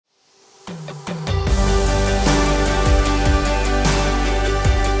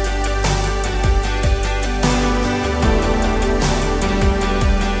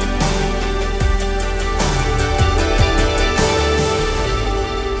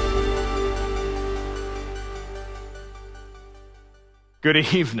Good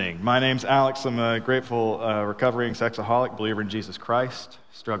evening. My name's Alex. I'm a grateful, recovering sexaholic, believer in Jesus Christ,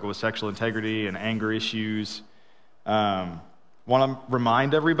 struggle with sexual integrity and anger issues. Want to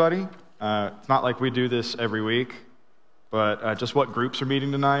remind everybody, it's not like we do this every week, but just what groups are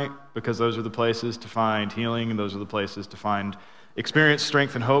meeting tonight, because those are the places to find healing, and those are the places to find experience,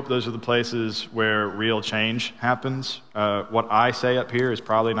 strength, and hope. Those are the places where real change happens. What I say up here is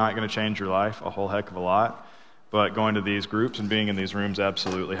probably not going to change your life a whole heck of a lot. But going to these groups and being in these rooms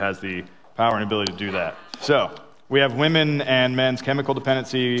absolutely has the power and ability to do that. So we have women and men's chemical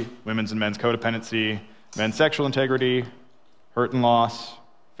dependency, women's and men's codependency, men's sexual integrity, hurt and loss,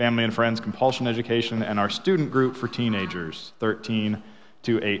 family and friends, compulsion education, and our student group for teenagers, 13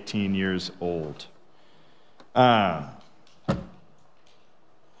 to 18 years old. Let's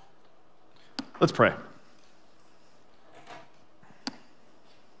pray.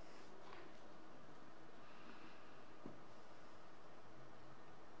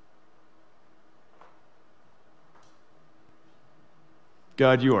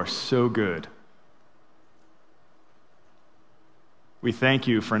 God, you are so good. We thank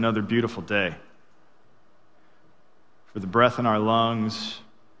you for another beautiful day, for the breath in our lungs,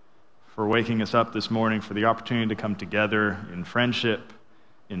 for waking us up this morning, for the opportunity to come together in friendship,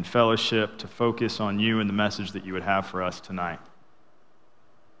 in fellowship, to focus on you and the message that you would have for us tonight.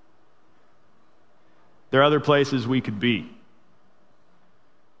 There are other places we could be.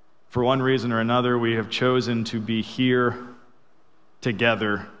 For one reason or another, we have chosen to be here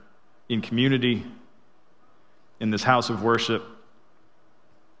together in community, in this house of worship,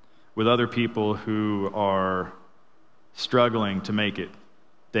 with other people who are struggling to make it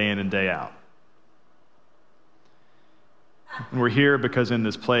day in and day out. And we're here because in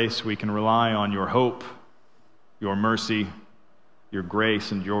this place we can rely on your hope, your mercy, your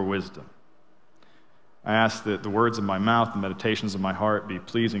grace, and your wisdom. I ask that the words of my mouth, the meditations of my heart be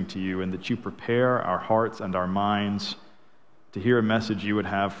pleasing to you, and that you prepare our hearts and our minds to hear a message you would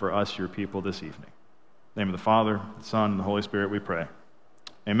have for us, your people, this evening. In the name of the Father, the Son, and the Holy Spirit we pray.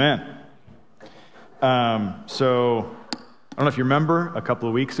 Amen. So, I don't know if you remember, a couple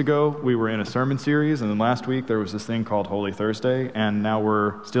of weeks ago, we were in a sermon series, and then last week there was this thing called Holy Thursday, and now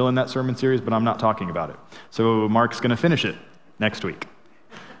we're still in that sermon series, but I'm not talking about it. So Mark's going to finish it next week.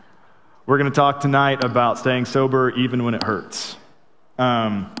 We're going to talk tonight about staying sober even when it hurts.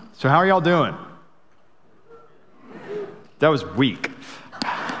 So how are y'all doing? That was weak.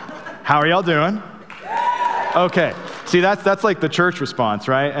 How are y'all doing? Okay. See, that's like the church response,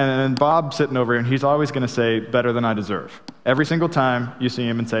 right? And Bob's sitting over here, and he's always going to say, better than I deserve. Every single time you see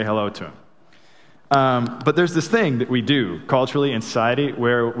him and say hello to him. But there's this thing that we do culturally in society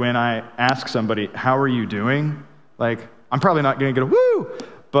where when I ask somebody, how are you doing? Like, I'm probably not going to get a woo,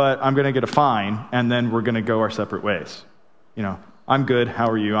 but I'm going to get a fine, and then we're going to go our separate ways. You know, I'm good, how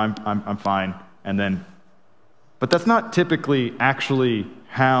are you? I'm fine, and then... But that's not typically actually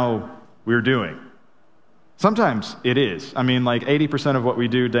how we're doing. Sometimes it is. I mean, like 80% of what we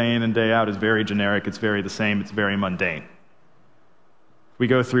do day in and day out is very generic, it's very the same, it's very mundane. We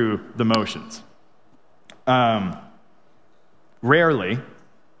go through the motions. Rarely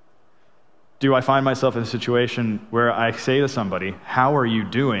do I find myself in a situation where I say to somebody, how are you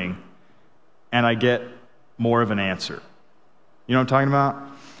doing? And I get more of an answer. You know what I'm talking about?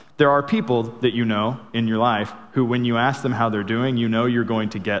 There are people that you know in your life who, when you ask them how they're doing, you know you're going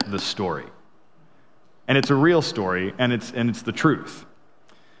to get the story. And it's a real story, and it's the truth.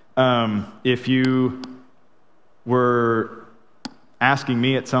 If you were asking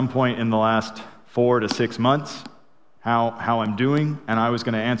me at some point in the last 4 to 6 months how I'm doing, and I was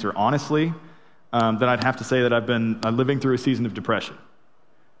going to answer honestly, then I'd have to say that I'm living through a season of depression,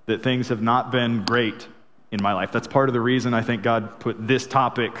 that things have not been great in my life. That's part of the reason I think God put this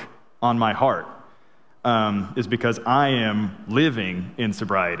topic on my heart, is because I am living in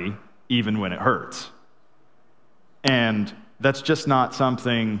sobriety even when it hurts. And that's just not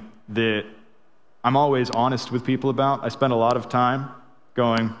something that I'm always honest with people about. I spend a lot of time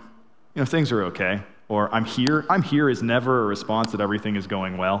going, you know, things are okay, or I'm here. I'm here is never a response that everything is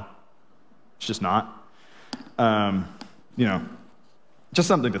going well. It's just not. You know, just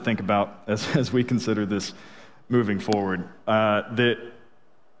something to think about as we consider this moving forward. That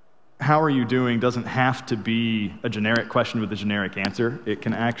how are you doing doesn't have to be a generic question with a generic answer. It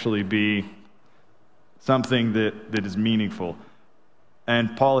can actually be something that is meaningful.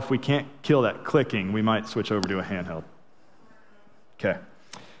 And Paul, if we can't kill that clicking, we might switch over to a handheld. Okay.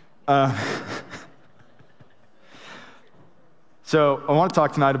 So I want to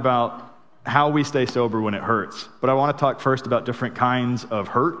talk tonight about how we stay sober when it hurts. But I want to talk first about different kinds of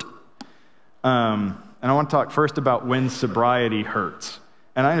hurt. And I want to talk first about when sobriety hurts.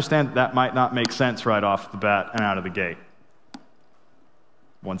 And I understand that might not make sense right off the bat and out of the gate.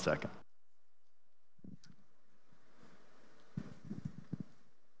 1 second.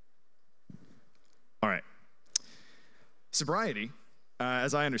 All right. Sobriety,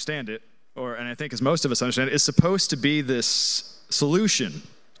 as I understand it, and I think as most of us understand it, is supposed to be this solution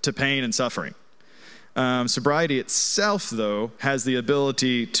to pain and suffering. Sobriety itself, though, has the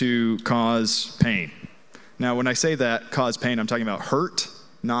ability to cause pain. Now, when I say that, cause pain, I'm talking about hurt,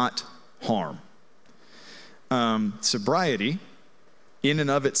 not harm. Sobriety, in and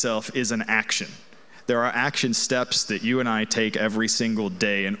of itself, is an action. There are action steps that you and I take every single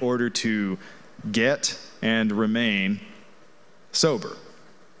day in order to get and remain sober.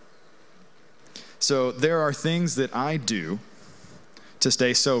 So there are things that I do to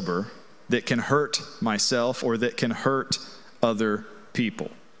stay sober that can hurt myself or that can hurt other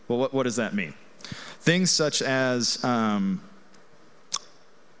people. Well, what does that mean? Things such as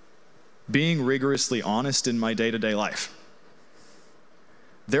being rigorously honest in my day-to-day life.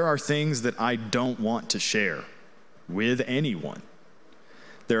 There are things that I don't want to share with anyone.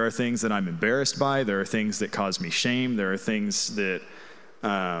 There are things that I'm embarrassed by. There are things that cause me shame. There are things that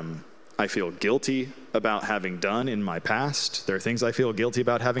I feel guilty about having done in my past. There are things I feel guilty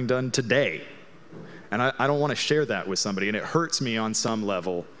about having done today. And I don't want to share that with somebody, and it hurts me on some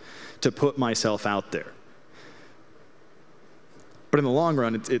level to put myself out there. But in the long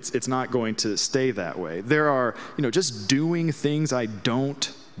run, it's not going to stay that way. There are, just doing things I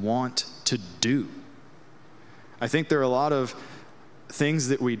don't want to do. I think there are a lot of things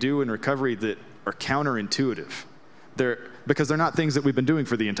that we do in recovery that are counterintuitive. Because they're not things that we've been doing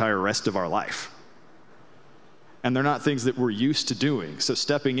for the entire rest of our life. And they're not things that we're used to doing. So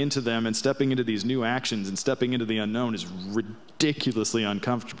stepping into them and stepping into these new actions and stepping into the unknown is ridiculously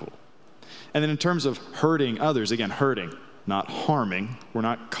uncomfortable. And then in terms of hurting others, again, hurting, not harming. We're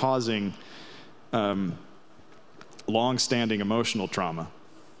not causing long-standing emotional trauma.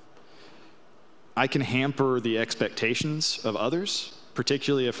 I can hamper the expectations of others,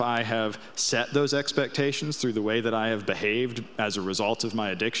 particularly if I have set those expectations through the way that I have behaved as a result of my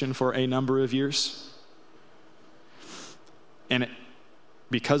addiction for a number of years. And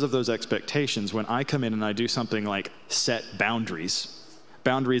because of those expectations, when I come in and I do something like set boundaries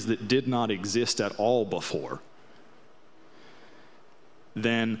that did not exist at all before,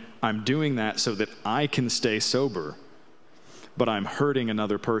 then I'm doing that so that I can stay sober, but I'm hurting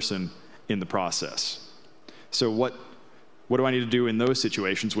another person in the process. So what do I need to do in those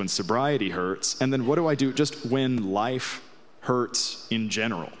situations when sobriety hurts? And then what do I do just when life hurts in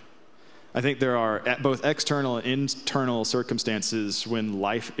general? I think there are both external and internal circumstances when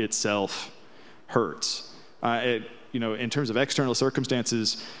life itself hurts. In terms of external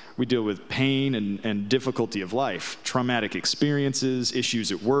circumstances, we deal with pain and difficulty of life, traumatic experiences,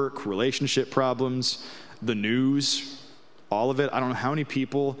 issues at work, relationship problems, the news, all of it. I don't know how many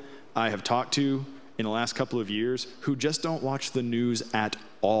people I have talked to in the last couple of years who just don't watch the news at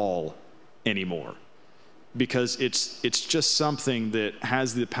all anymore, because it's just something that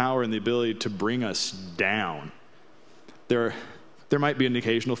has the power and the ability to bring us down. There might be an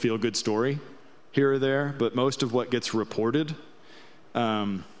occasional feel-good story here or there, but most of what gets reported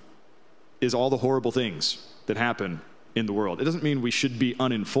is all the horrible things that happen in the world. It doesn't mean we should be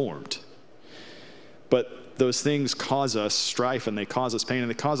uninformed, but those things cause us strife, and they cause us pain, and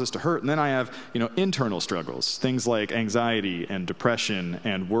they cause us to hurt. And then I have, internal struggles, things like anxiety and depression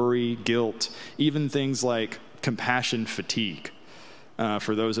and worry, guilt, even things like compassion fatigue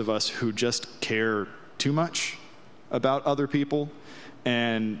for those of us who just care too much about other people,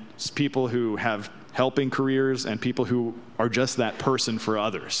 and people who have helping careers, and people who are just that person for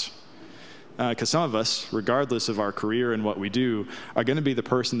others. Because some of us, regardless of our career and what we do, are going to be the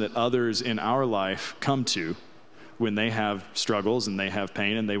person that others in our life come to when they have struggles and they have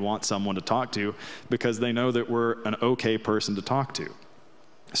pain and they want someone to talk to, because they know that we're an okay person to talk to.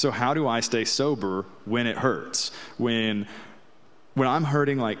 So how do I stay sober when it hurts? When I'm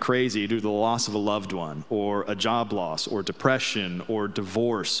hurting like crazy due to the loss of a loved one, or a job loss, or depression, or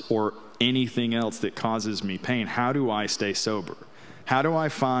divorce, or anything else that causes me pain, how do I stay sober? How do I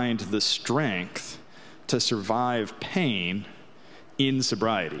find the strength to survive pain in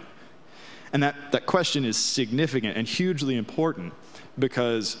sobriety? And that question is significant and hugely important,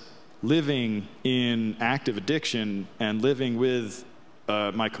 because living in active addiction and living with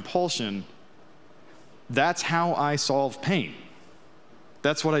my compulsion, that's how I solve pain.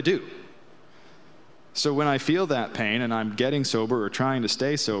 That's what I do. So when I feel that pain and I'm getting sober or trying to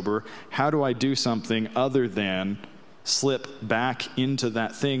stay sober, how do I do something other than slip back into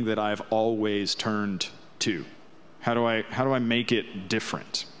that thing that I've always turned too? How do I make it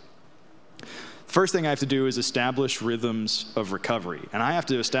different? First thing I have to do is establish rhythms of recovery. And I have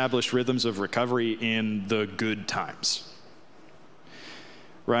to establish rhythms of recovery in the good times.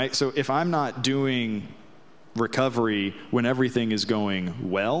 Right? So if I'm not doing recovery when everything is going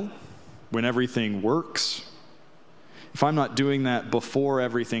well, when everything works, if I'm not doing that before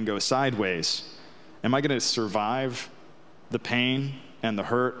everything goes sideways, am I going to survive the pain and the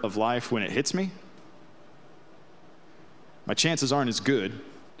hurt of life when it hits me? My chances aren't as good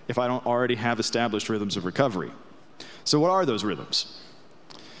if I don't already have established rhythms of recovery. So what are those rhythms?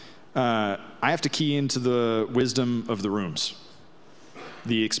 I have to key into the wisdom of the rooms,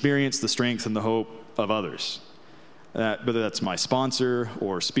 the experience, the strength, and the hope of others. Whether that's my sponsor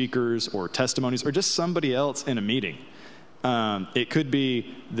or speakers or testimonies or just somebody else in a meeting. It could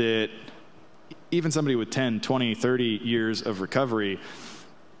be that even somebody with 10, 20, 30 years of recovery,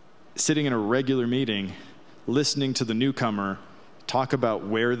 sitting in a regular meeting, listening to the newcomer talk about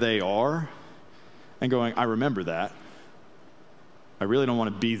where they are and going, I remember that. I really don't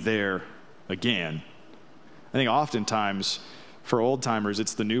want to be there again. I think oftentimes for old timers,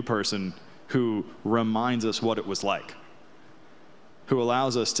 it's the new person who reminds us what it was like, who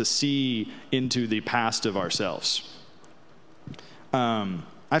allows us to see into the past of ourselves. I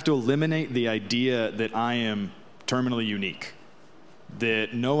have to eliminate the idea that I am terminally unique,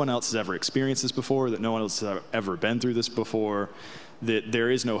 that no one else has ever experienced this before, that no one else has ever been through this before, that there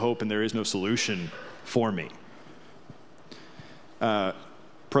is no hope and there is no solution for me.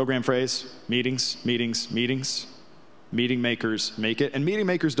 Program phrase, meetings, meetings, meetings. Meeting makers make it, and meeting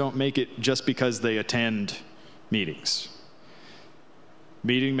makers don't make it just because they attend meetings.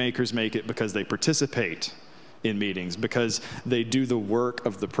 Meeting makers make it because they participate in meetings, because they do the work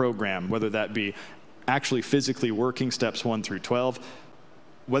of the program, whether that be actually physically working steps 1 through 12,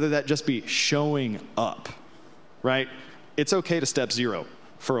 whether that just be showing up, right? It's okay to step 0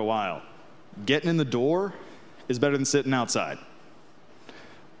 for a while. Getting in the door is better than sitting outside.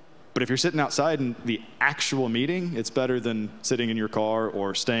 But if you're sitting outside in the actual meeting, it's better than sitting in your car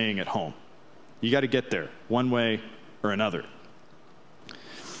or staying at home. You got to get there one way or another.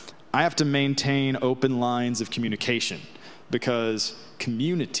 I have to maintain open lines of communication because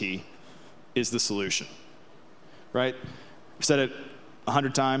community is the solution, right? I've said it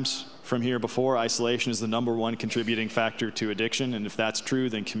 100 times from here before. Isolation is the #1 contributing factor to addiction. And if that's true,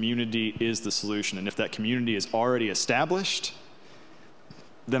 then community is the solution. And if that community is already established,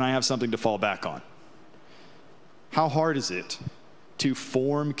 then I have something to fall back on. How hard is it to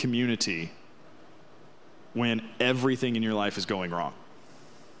form community when everything in your life is going wrong?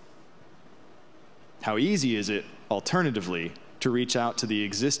 How easy is it, alternatively, to reach out to the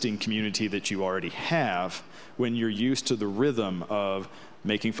existing community that you already have when you're used to the rhythm of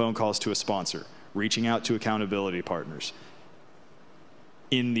making phone calls to a sponsor, reaching out to accountability partners?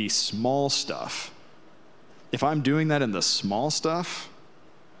 In the small stuff, if I'm doing that in the small stuff,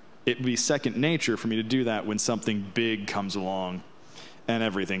 it would be second nature for me to do that when something big comes along and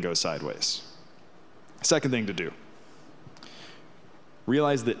everything goes sideways. Second thing to do,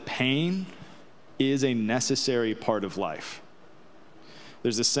 realize that pain is a necessary part of life.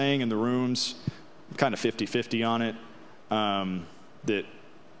 There's this saying in the rooms, I'm kind of 50-50 on it, that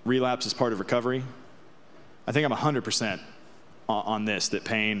relapse is part of recovery. I think I'm 100% on this, that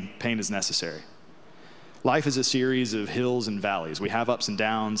pain is necessary. Life is a series of hills and valleys. We have ups and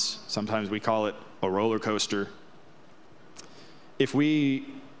downs. Sometimes we call it a roller coaster. If we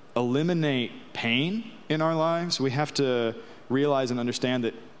eliminate pain in our lives, we have to realize and understand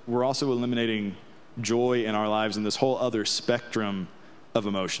that we're also eliminating joy in our lives and this whole other spectrum of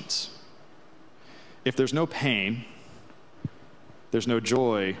emotions. If there's no pain, there's no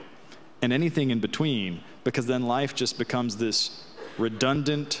joy, and anything in between, because then life just becomes this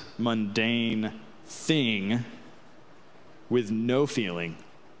redundant, mundane thing with no feeling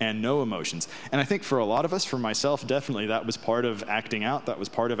and no emotions. And I think for a lot of us, for myself, definitely that was part of acting out, that was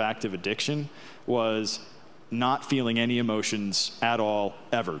part of active addiction, was not feeling any emotions at all,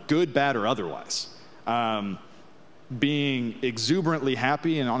 ever, good, bad, or otherwise. Being exuberantly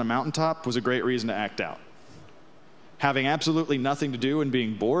happy and on a mountaintop was a great reason to act out. Having absolutely nothing to do and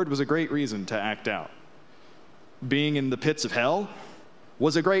being bored was a great reason to act out. Being in the pits of hell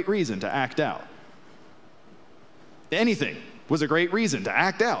was a great reason to act out. Anything was a great reason to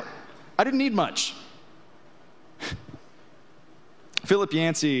act out. I didn't need much. Philip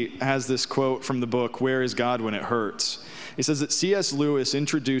Yancey has this quote from the book, Where is God When It Hurts? He says that C.S. Lewis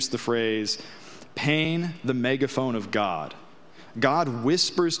introduced the phrase, pain, the megaphone of God. God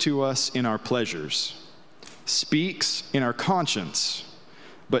whispers to us in our pleasures, speaks in our conscience,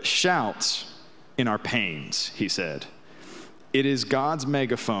 but shouts in our pains, he said. It is God's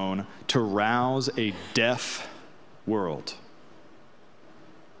megaphone to rouse a deaf world.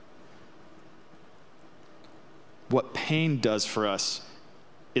 What pain does for us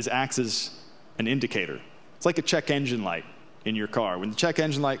is acts as an indicator. It's like a check engine light in your car. When the check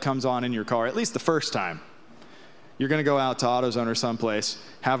engine light comes on in your car, at least the first time, you're going to go out to AutoZone or someplace,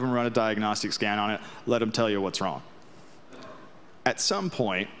 have them run a diagnostic scan on it, let them tell you what's wrong. At some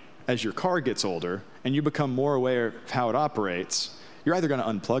point, as your car gets older and you become more aware of how it operates, you're either going to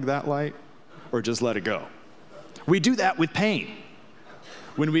unplug that light or just let it go. We do that with pain.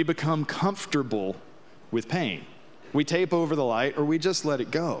 When we become comfortable with pain, we tape over the light or we just let it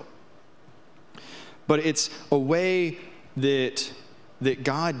go. But it's a way that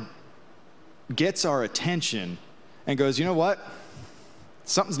God gets our attention and goes, you know what?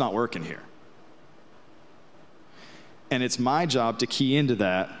 Something's not working here. And it's my job to key into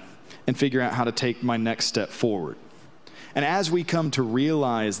that and figure out how to take my next step forward. And as we come to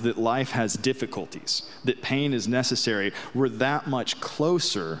realize that life has difficulties, that pain is necessary, we're that much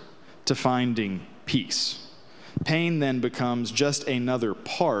closer to finding peace. Pain then becomes just another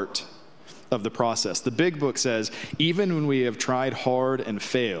part of the process. The Big Book says, even when we have tried hard and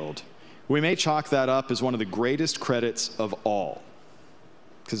failed, we may chalk that up as one of the greatest credits of all.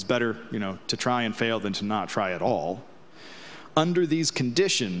 Because it's better, to try and fail than to not try at all. Under these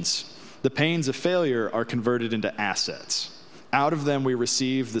conditions, the pains of failure are converted into assets. Out of them, we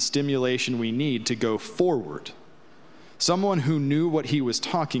receive the stimulation we need to go forward. Someone who knew what he was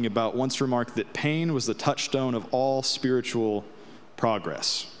talking about once remarked that pain was the touchstone of all spiritual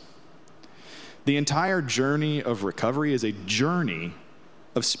progress. The entire journey of recovery is a journey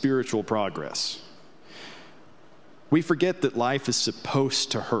of spiritual progress. We forget that life is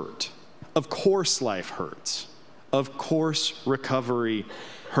supposed to hurt. Of course life hurts. Of course recovery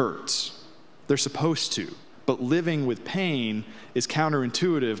hurts. They're supposed to. But living with pain is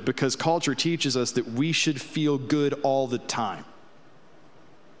counterintuitive because culture teaches us that we should feel good all the time.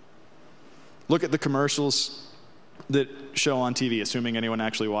 Look at the commercials that show on TV, assuming anyone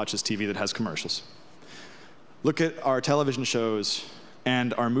actually watches TV that has commercials. Look at our television shows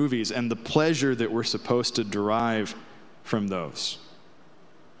and our movies and the pleasure that we're supposed to derive from those.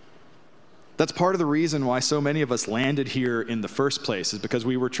 That's part of the reason why so many of us landed here in the first place, is because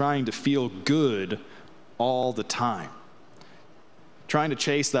we were trying to feel good all the time. Trying to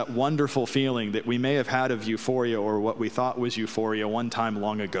chase that wonderful feeling that we may have had of euphoria or what we thought was euphoria one time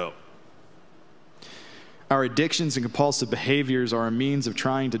long ago. Our addictions and compulsive behaviors are a means of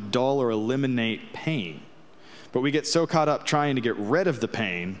trying to dull or eliminate pain. But we get so caught up trying to get rid of the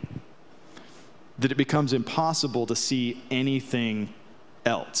pain that it becomes impossible to see anything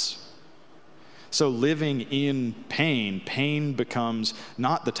else. So living in pain, pain becomes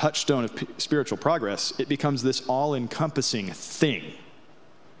not the touchstone of spiritual progress. It becomes this all-encompassing thing.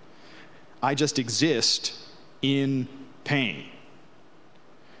 I just exist in pain.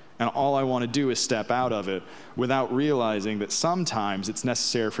 And all I want to do is step out of it without realizing that sometimes it's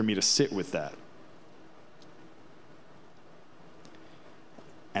necessary for me to sit with that.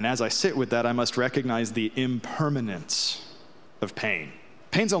 And as I sit with that, I must recognize the impermanence of pain.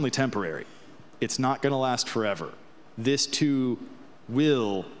 Pain's only temporary. It's not going to last forever. This too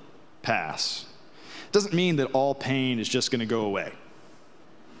will pass. It doesn't mean that all pain is just going to go away.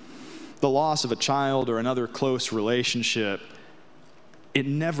 The loss of a child or another close relationship, it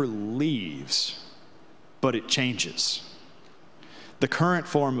never leaves, but it changes. The current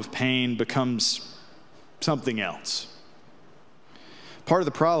form of pain becomes something else. Part of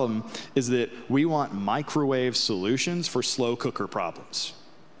the problem is that we want microwave solutions for slow cooker problems.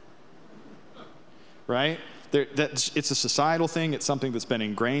 Right? It's a societal thing. It's something that's been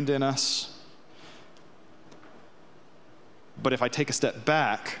ingrained in us. But if I take a step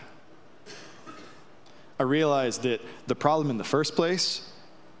back, I realize that the problem in the first place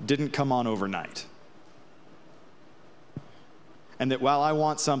didn't come on overnight. And that while I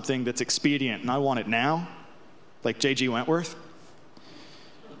want something that's expedient and I want it now, like J.G. Wentworth,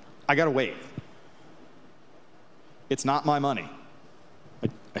 I gotta wait. It's not my money.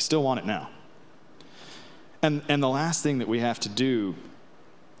 I still want it now. And the last thing that we have to do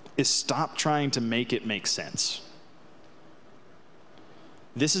is stop trying to make it make sense.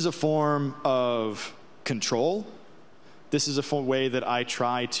 This is a form of control. This is a way that I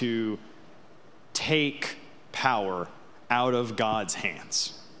try to take power out of God's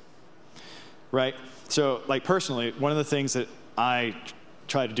hands. Right? So, like personally, one of the things that I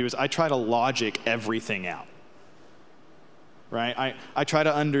try to do is I try to logic everything out. Right? I try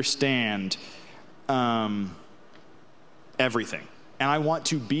to understand everything. And I want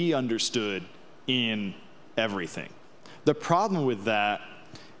to be understood in everything. The problem with that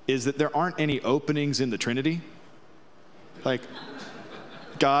is that there aren't any openings in the Trinity. Like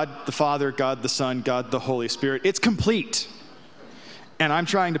God the Father, God the Son, God the Holy Spirit. It's complete. And I'm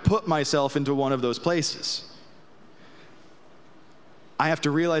trying to put myself into one of those places. I have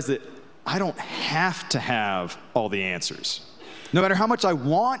to realize that I don't have to have all the answers. No matter how much I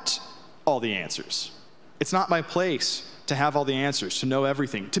want all the answers. It's not my place to have all the answers, to know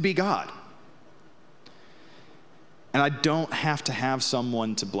everything, to be God. And I don't have to have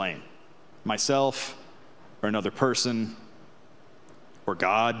someone to blame. Myself, or another person, or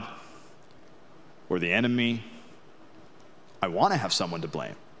God, or the enemy. I want to have someone to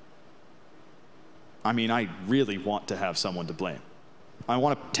blame. I mean, I really want to have someone to blame. I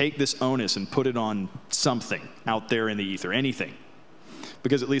want to take this onus and put it on something out there in the ether, anything.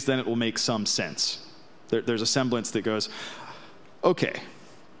 Because at least then it will make some sense. There's a semblance that goes, okay,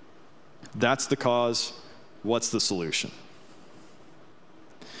 that's the cause, what's the solution?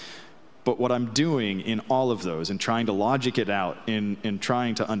 But what I'm doing in all of those, in trying to logic it out, in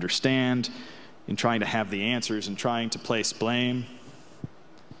trying to understand, in trying to have the answers, in trying to place blame,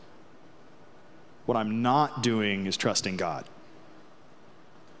 what I'm not doing is trusting God.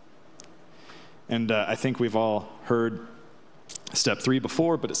 And I think we've all heard step 3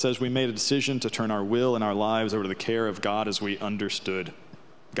 before, but it says we made a decision to turn our will and our lives over to the care of God as we understood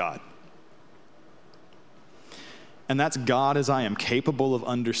God. And that's God as I am capable of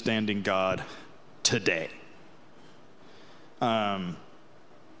understanding God today. For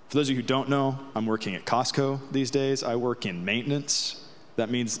those of you who don't know, I'm working at Costco these days. I work in maintenance. That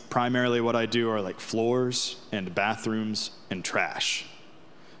means primarily what I do are like floors and bathrooms and trash.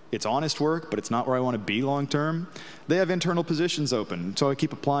 It's honest work, but it's not where I want to be long term. They have internal positions open, so I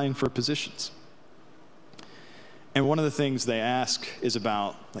keep applying for positions. And one of the things they ask is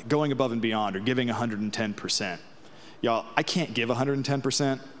about like going above and beyond or giving 110%. Y'all, I can't give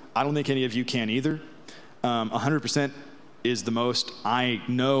 110%. I don't think any of you can either. 100% is the most I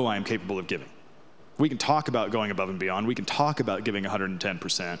know I'm capable of giving. We can talk about going above and beyond. We can talk about giving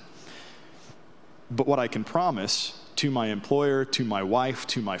 110%. But what I can promise to my employer, to my wife,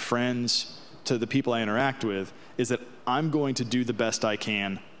 to my friends, to the people I interact with, is that I'm going to do the best I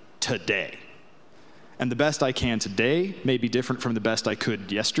can today. And the best I can today may be different from the best I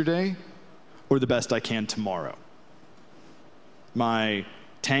could yesterday or the best I can tomorrow. My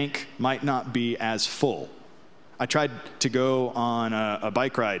tank might not be as full. I tried to go on a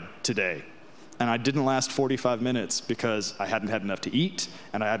bike ride today, and I didn't last 45 minutes because I hadn't had enough to eat,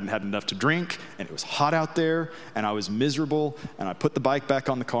 and I hadn't had enough to drink, and it was hot out there, and I was miserable, and I put the bike back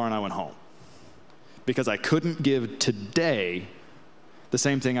on the car and I went home. Because I couldn't give today the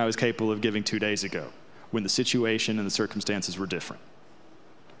same thing I was capable of giving 2 days ago, when the situation and the circumstances were different.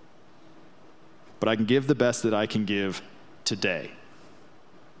 But I can give the best that I can give today.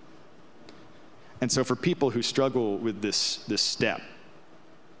 And so for people who struggle with this step,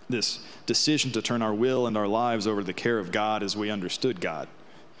 this decision to turn our will and our lives over to the care of God as we understood God,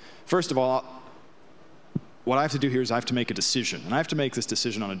 first of all, what I have to do here is I have to make a decision. And I have to make this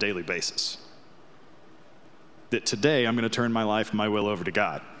decision on a daily basis. That today I'm going to turn my life and my will over to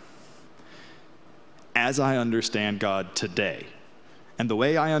God. As I understand God today. And the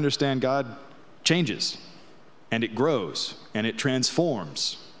way I understand God changes. And it grows. And it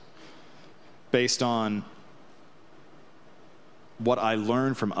transforms. Based on what I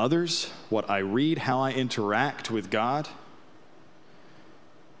learn from others, what I read, how I interact with God.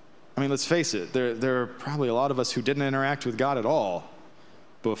 I mean, let's face it, there are probably a lot of us who didn't interact with God at all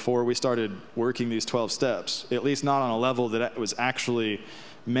before we started working these 12 steps, at least not on a level that was actually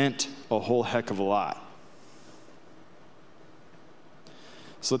meant a whole heck of a lot.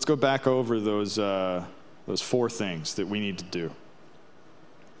 So let's go back over those 4 things that we need to do.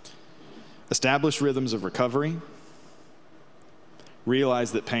 Establish rhythms of recovery.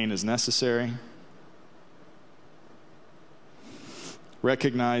 Realize that pain is necessary.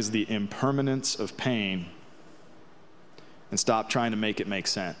 Recognize the impermanence of pain and stop trying to make it make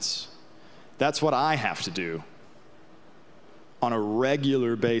sense. That's what I have to do on a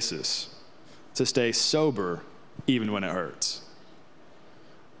regular basis to stay sober even when it hurts.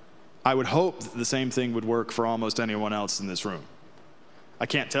 I would hope that the same thing would work for almost anyone else in this room. I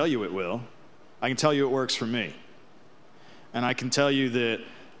can't tell you it will. I can tell you it works for me. And I can tell you that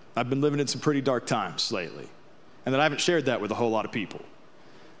I've been living in some pretty dark times lately, and that I haven't shared that with a whole lot of people.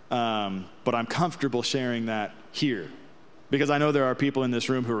 But I'm comfortable sharing that here, because I know there are people in this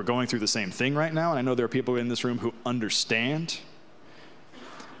room who are going through the same thing right now, and I know there are people in this room who understand,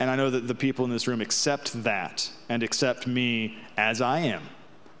 and I know that the people in this room accept that and accept me as I am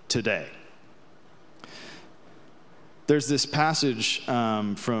today. There's this passage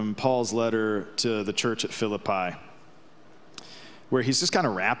from Paul's letter to the church at Philippi where he's just kind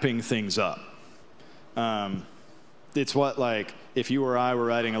of wrapping things up. It's what, like, if you or I were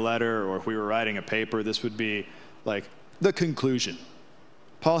writing a letter or if we were writing a paper, this would be like the conclusion.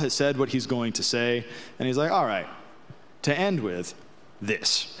 Paul has said what he's going to say, and he's like, all right, to end with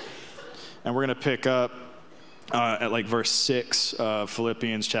this. And we're going to pick up at like verse 6 of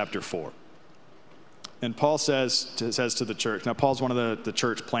Philippians chapter 4. And Paul says to the church, now Paul's one of the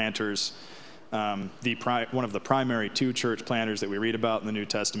church planters, one of the primary two church planters that we read about in the New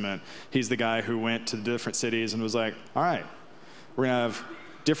Testament. He's the guy who went to different cities and was like, all right, we're going to have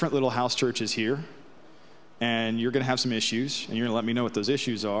different little house churches here, and you're going to have some issues, and you're going to let me know what those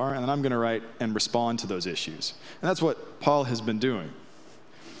issues are, and then I'm going to write and respond to those issues. And that's what Paul has been doing.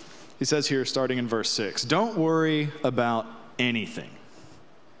 He says here, starting in verse 6, don't worry about anything.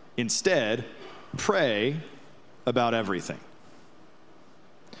 Instead, pray about everything.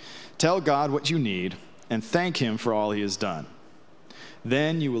 Tell God what you need and thank him for all he has done.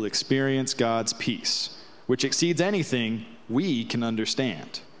 Then you will experience God's peace, which exceeds anything we can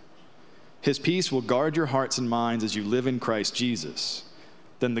understand. His peace will guard your hearts and minds as you live in Christ Jesus.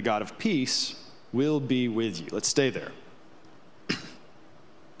 Then the God of peace will be with you. Let's stay there.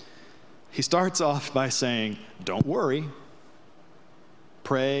 He starts off by saying, don't worry.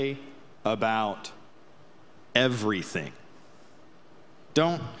 Pray about everything.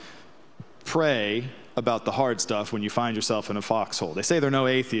 Don't pray about the hard stuff when you find yourself in a foxhole. They say there are no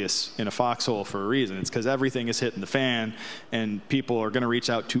atheists in a foxhole for a reason. It's because everything is hitting the fan and people are going to reach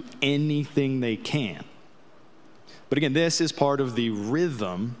out to anything they can. But again, this is part of the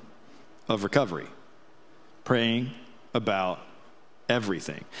rhythm of recovery. Praying about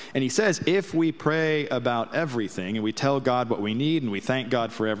everything. And he says if we pray about everything and we tell God what we need and we thank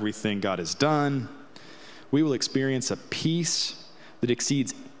God for everything God has done, we will experience a peace that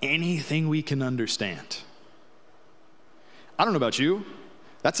exceeds anything we can understand. I don't know about you.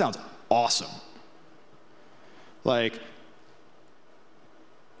 That sounds awesome. Like,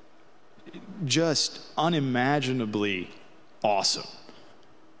 just unimaginably awesome.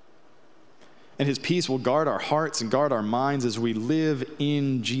 And his peace will guard our hearts and guard our minds as we live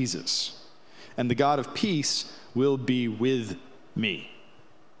in Jesus. And the God of peace will be with me,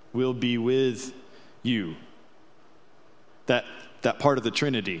 will be with you. That part of the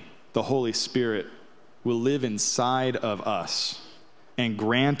Trinity, the Holy Spirit, will live inside of us and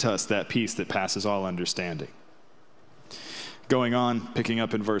grant us that peace that passes all understanding. Going on, picking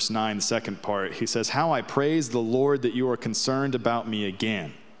up in verse 9, the second part, he says, how I praise the Lord that you are concerned about me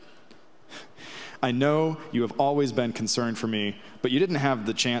again. I know you have always been concerned for me, but you didn't have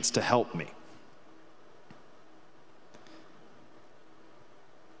the chance to help me.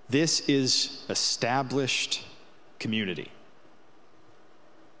 This is established community.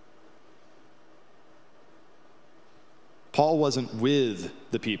 Paul wasn't with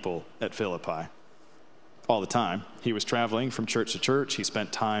the people at Philippi all the time. He was traveling from church to church. He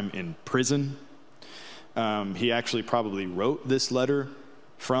spent time in prison. He actually probably wrote this letter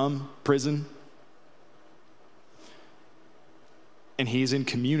from prison. And he's in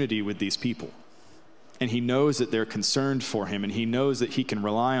community with these people. And he knows that they're concerned for him, and he knows that he can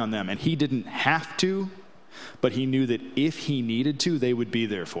rely on them. And he didn't have to, but he knew that if he needed to, they would be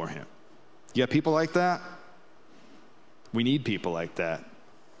there for him. You got people like that? We need people like that.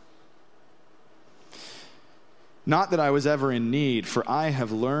 Not that I was ever in need, for I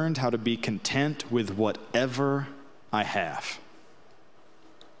have learned how to be content with whatever I have.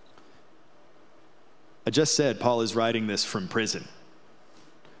 I just said Paul is writing this from prison.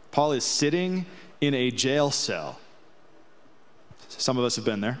 Paul is sitting in a jail cell. Some of us have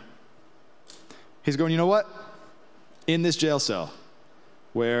been there. He's going, you know what? In this jail cell,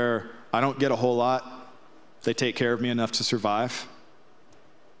 where I don't get a whole lot, they take care of me enough to survive.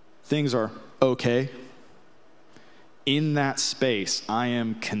 Things are okay. In that space, I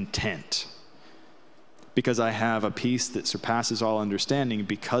am content because I have a peace that surpasses all understanding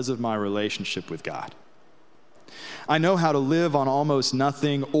because of my relationship with God. I know how to live on almost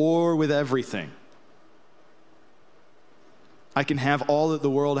nothing or with everything. I can have all that the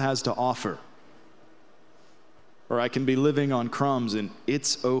world has to offer, or I can be living on crumbs, and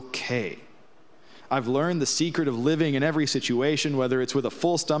it's okay. I've learned the secret of living in every situation, whether it's with a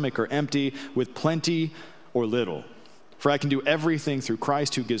full stomach or empty, with plenty or little. For I can do everything through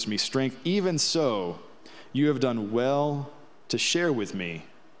Christ who gives me strength. Even so, you have done well to share with me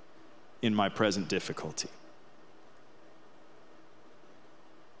in my present difficulty.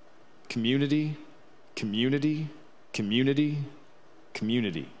 Community, community, community,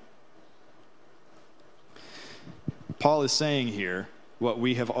 community. Paul is saying here what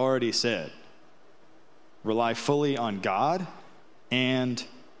we have already said. Rely fully on God and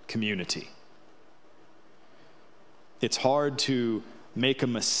community. It's hard to make a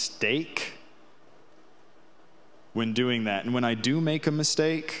mistake when doing that. And when I do make a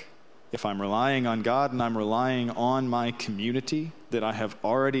mistake, if I'm relying on God and I'm relying on my community that I have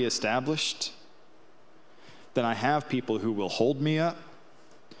already established, then I have people who will hold me up,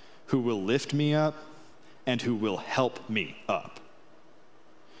 who will lift me up, and who will help me up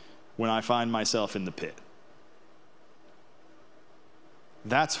when I find myself in the pit.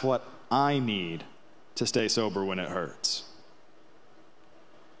 That's what I need to stay sober when it hurts.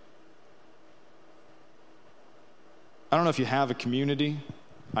 I don't know if you have a community.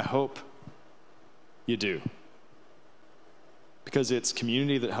 I hope you do. Because it's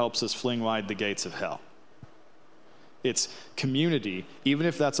community that helps us fling wide the gates of hell. It's community, even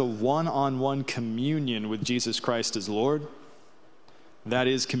if that's a one-on-one communion with Jesus Christ as Lord, that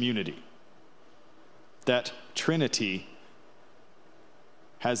is community. That Trinity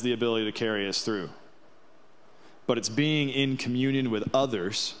has the ability to carry us through. But it's being in communion with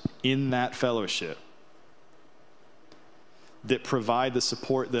others in that fellowship that provide the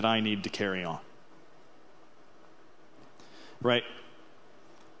support that I need to carry on. Right?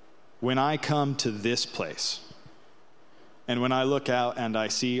 When I come to this place, and when I look out and I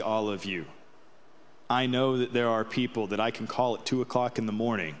see all of you, I know that there are people that I can call at 2 o'clock in the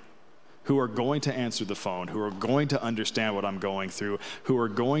morning who are going to answer the phone, who are going to understand what I'm going through, who are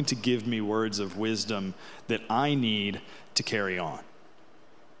going to give me words of wisdom that I need to carry on.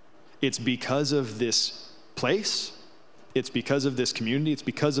 It's because of this place, it's because of this community, it's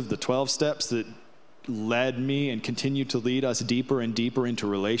because of the 12 steps that led me and continue to lead us deeper and deeper into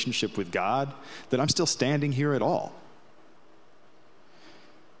relationship with God that I'm still standing here at all.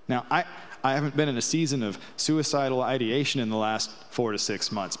 Now, I haven't been in a season of suicidal ideation in the last 4 to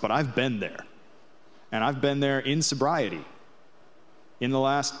 6 months, but I've been there. And I've been there in sobriety in the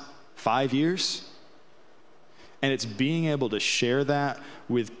last 5 years. And it's being able to share that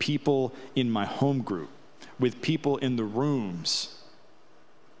with people in my home group, with people in the rooms,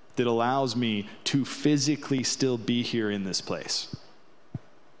 that allows me to physically still be here in this place.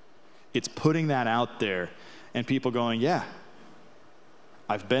 It's putting that out there and people going, yeah,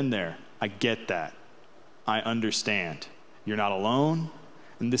 I've been there. I get that. I understand. You're not alone,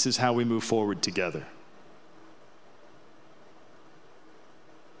 and this is how we move forward together.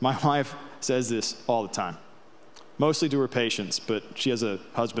 My wife says this all the time, mostly to her patients, but she has a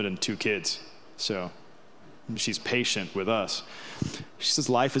husband and 2 kids, so she's patient with us. She says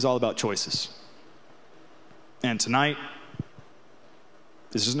life is all about choices. And tonight,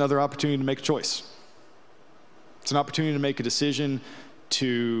 this is another opportunity to make a choice. It's an opportunity to make a decision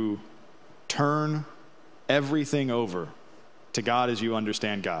to turn everything over to God as you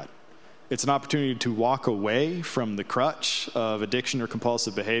understand God. It's an opportunity to walk away from the crutch of addiction or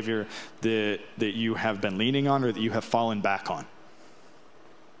compulsive behavior that you have been leaning on or that you have fallen back on.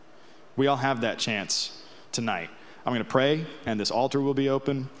 We all have that chance tonight. I'm going to pray, and this altar will be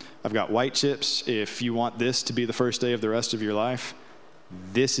open. I've got white chips. If you want this to be the first day of the rest of your life,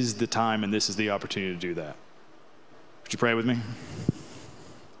 this is the time and this is the opportunity to do that. Would you pray with me?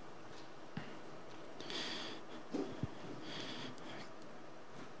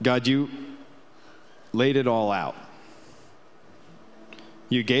 God, you laid it all out.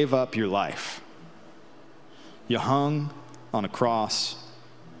 You gave up your life. You hung on a cross,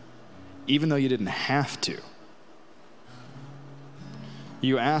 even though you didn't have to.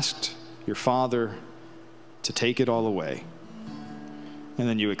 You asked your Father to take it all away, and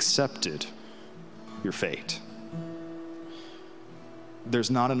then you accepted your fate.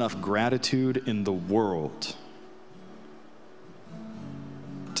 There's not enough gratitude in the world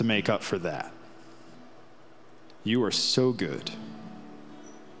to make up for that. You are so good,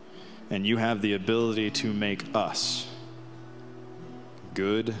 and you have the ability to make us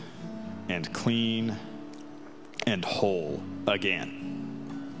good and clean and whole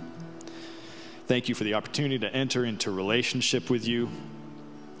again. Thank you for the opportunity to enter into relationship with you,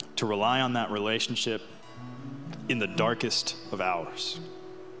 to rely on that relationship in the darkest of hours.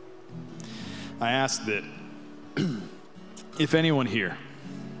 I ask that if anyone here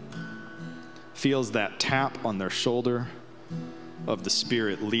feels that tap on their shoulder of the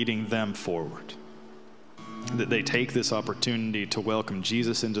Spirit leading them forward, that they take this opportunity to welcome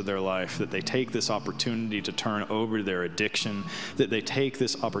Jesus into their life, that they take this opportunity to turn over their addiction, that they take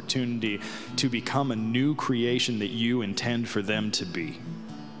this opportunity to become a new creation that you intend for them to be.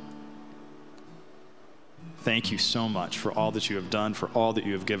 Thank you so much for all that you have done, for all that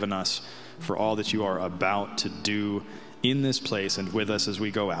you have given us, for all that you are about to do in this place and with us as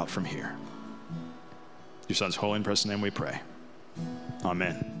we go out from here. Your Son's holy and precious name we pray.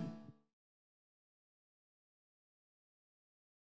 Amen.